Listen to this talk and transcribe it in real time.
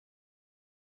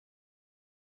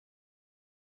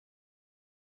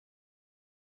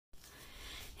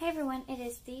Hey everyone, it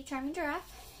is the Charming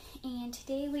Giraffe, and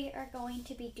today we are going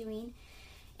to be doing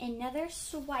another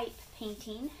swipe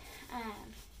painting.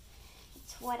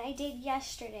 It's what I did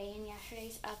yesterday in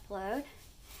yesterday's upload.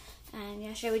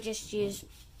 Yesterday we just used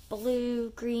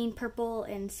blue, green, purple,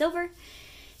 and silver.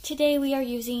 Today we are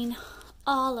using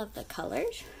all of the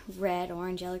colors, red,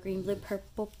 orange, yellow, green, blue,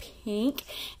 purple, pink,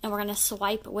 and we're going to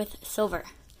swipe with silver.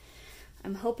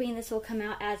 I'm hoping this will come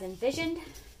out as envisioned.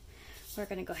 We're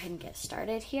going to go ahead and get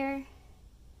started here.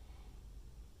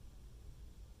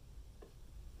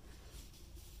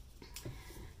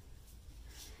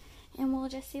 And we'll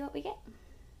just see what we get.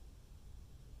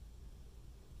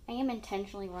 I am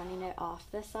intentionally running it off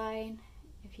the side.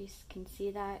 If you can see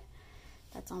that,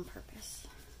 that's on purpose.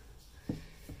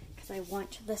 Because I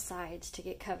want the sides to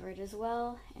get covered as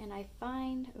well. And I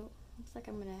find, oh, looks like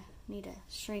I'm going to need to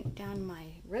shrink down my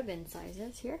ribbon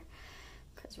sizes here,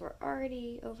 because we're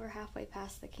already over halfway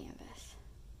past the canvas.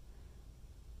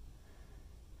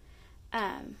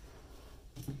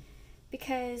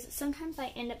 Because sometimes I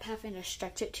end up having to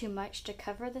stretch it too much to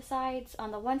cover the sides.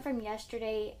 On the one from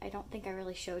yesterday, I don't think I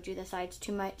really showed you the sides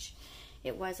too much.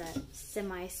 It was a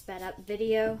semi-sped up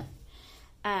video.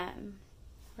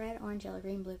 Red, orange, yellow,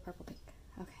 green, blue, purple, pink.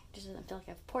 Okay, just doesn't feel like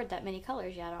I've poured that many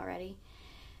colors yet already.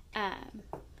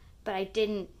 But I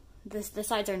didn't, the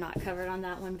sides are not covered on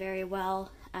that one very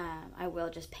well. I will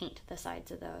just paint the sides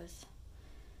of those,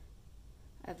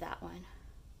 of that one.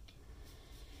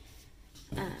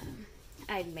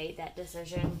 I made that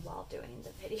decision while doing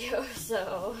the video,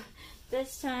 so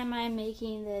this time I'm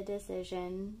making the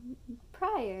decision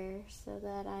prior so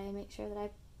that I make sure that I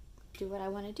do what I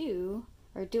want to do,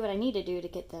 or do what I need to do to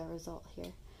get the result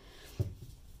here.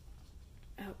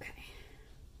 Okay.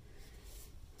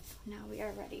 Now we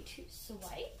are ready to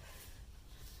swipe.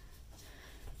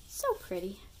 So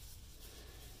pretty.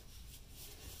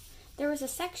 There was a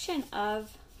section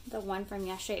of the one from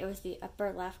yesterday, it was the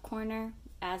upper left corner,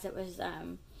 as it was,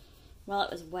 while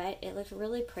it was wet, it looked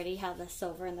really pretty how the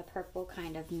silver and the purple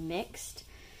kind of mixed.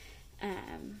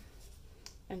 And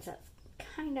so that's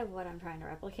kind of what I'm trying to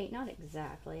replicate. Not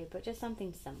exactly, but just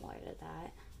something similar to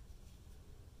that.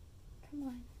 Come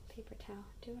on, paper towel,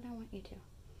 do what I want you to.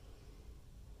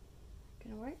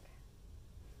 Gonna work?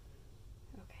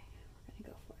 Okay, we're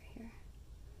gonna go for it here.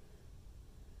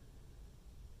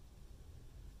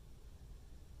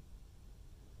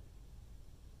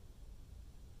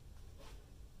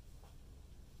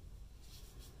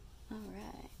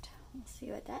 Alright, we'll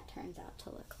see what that turns out to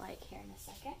look like here in a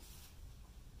second.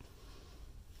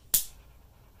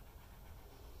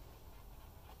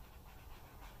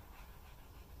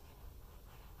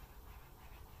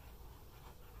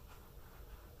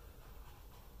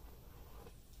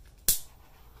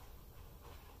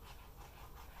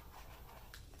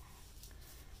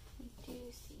 We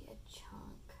do see a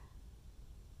chunk.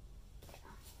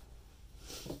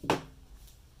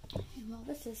 And while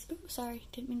this is, ooh, sorry,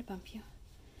 didn't mean to bump you.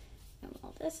 And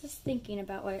while this is thinking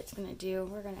about what it's going to do,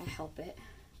 we're going to help it.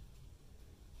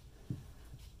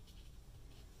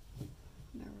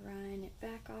 I'm going to run it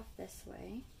back off this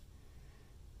way.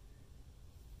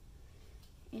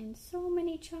 In so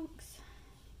many chunks.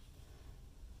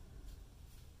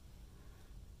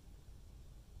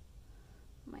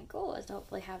 My goal is to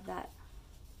hopefully have that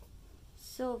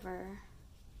silver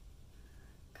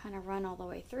kind of run all the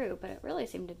way through, but it really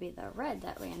seemed to be the red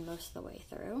that ran most of the way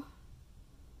through.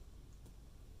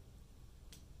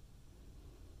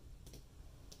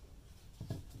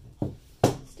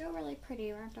 Still really pretty.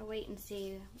 We're going to have to wait and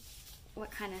see what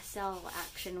kind of cell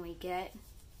action we get.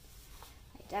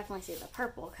 I definitely see the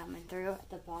purple coming through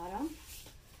at the bottom.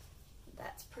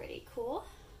 That's pretty cool.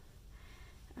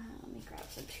 Let me grab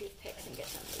some toothpicks and get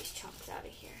some of these chunks out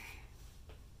of here.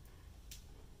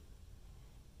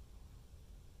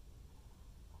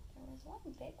 There was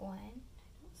one big one.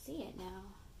 I don't see it now.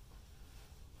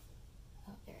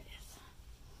 Oh, there it is.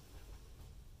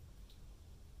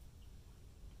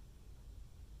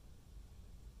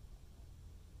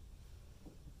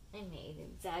 I may have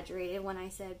exaggerated when I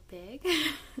said big. Alright,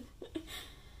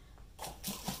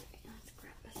 let's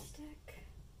grab a stick.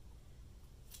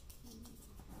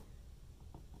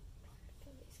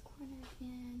 Fill these corners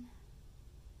in.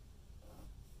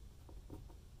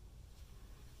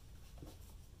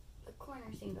 The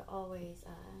corners seem to always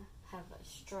have a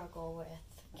struggle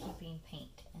with keeping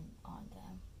paint on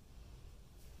them.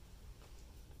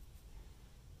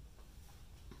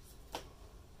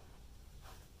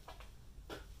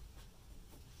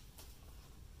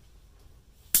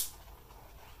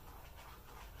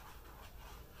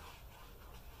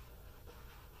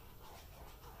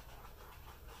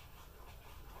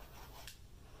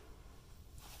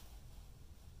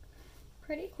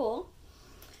 pretty cool.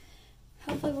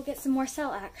 Hopefully we'll get some more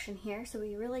cell action here, so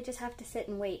we really just have to sit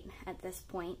and wait at this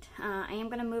point. I am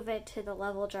going to move it to the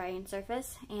level drying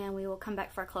surface, and we will come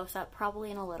back for a close-up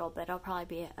probably in a little bit. It'll probably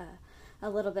be a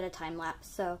little bit of time lapse,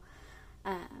 so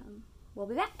we'll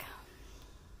be back.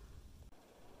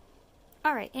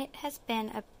 Alright, it has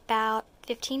been about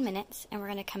 15 minutes, and we're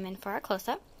going to come in for our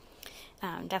close-up.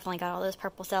 Definitely got all those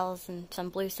purple cells and some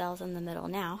blue cells in the middle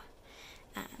now.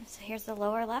 So here's the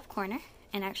lower left corner.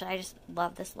 And actually, I just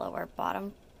love this lower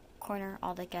bottom corner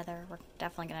altogether. We're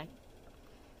definitely going to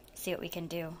see what we can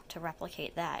do to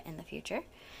replicate that in the future.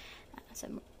 So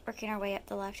working our way up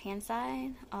the left-hand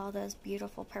side, all those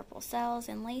beautiful purple cells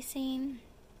and lacing,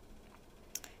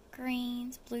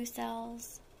 greens, blue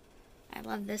cells. I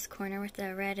love this corner with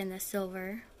the red and the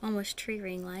silver, almost tree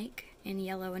ring-like, and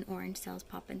yellow and orange cells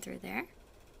popping through there.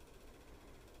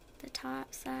 The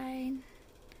top side.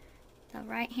 The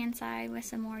right-hand side with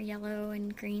some more yellow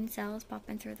and green cells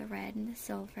popping through the red and the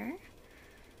silver.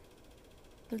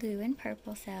 Blue and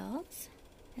purple cells.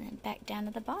 And then back down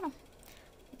to the bottom.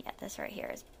 Yeah, this right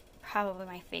here is probably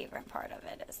my favorite part of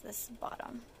it, is this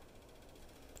bottom.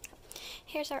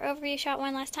 Here's our overview shot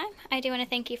one last time. I do want to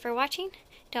thank you for watching.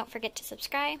 Don't forget to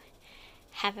subscribe.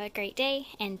 Have a great day,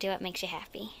 and do what makes you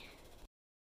happy.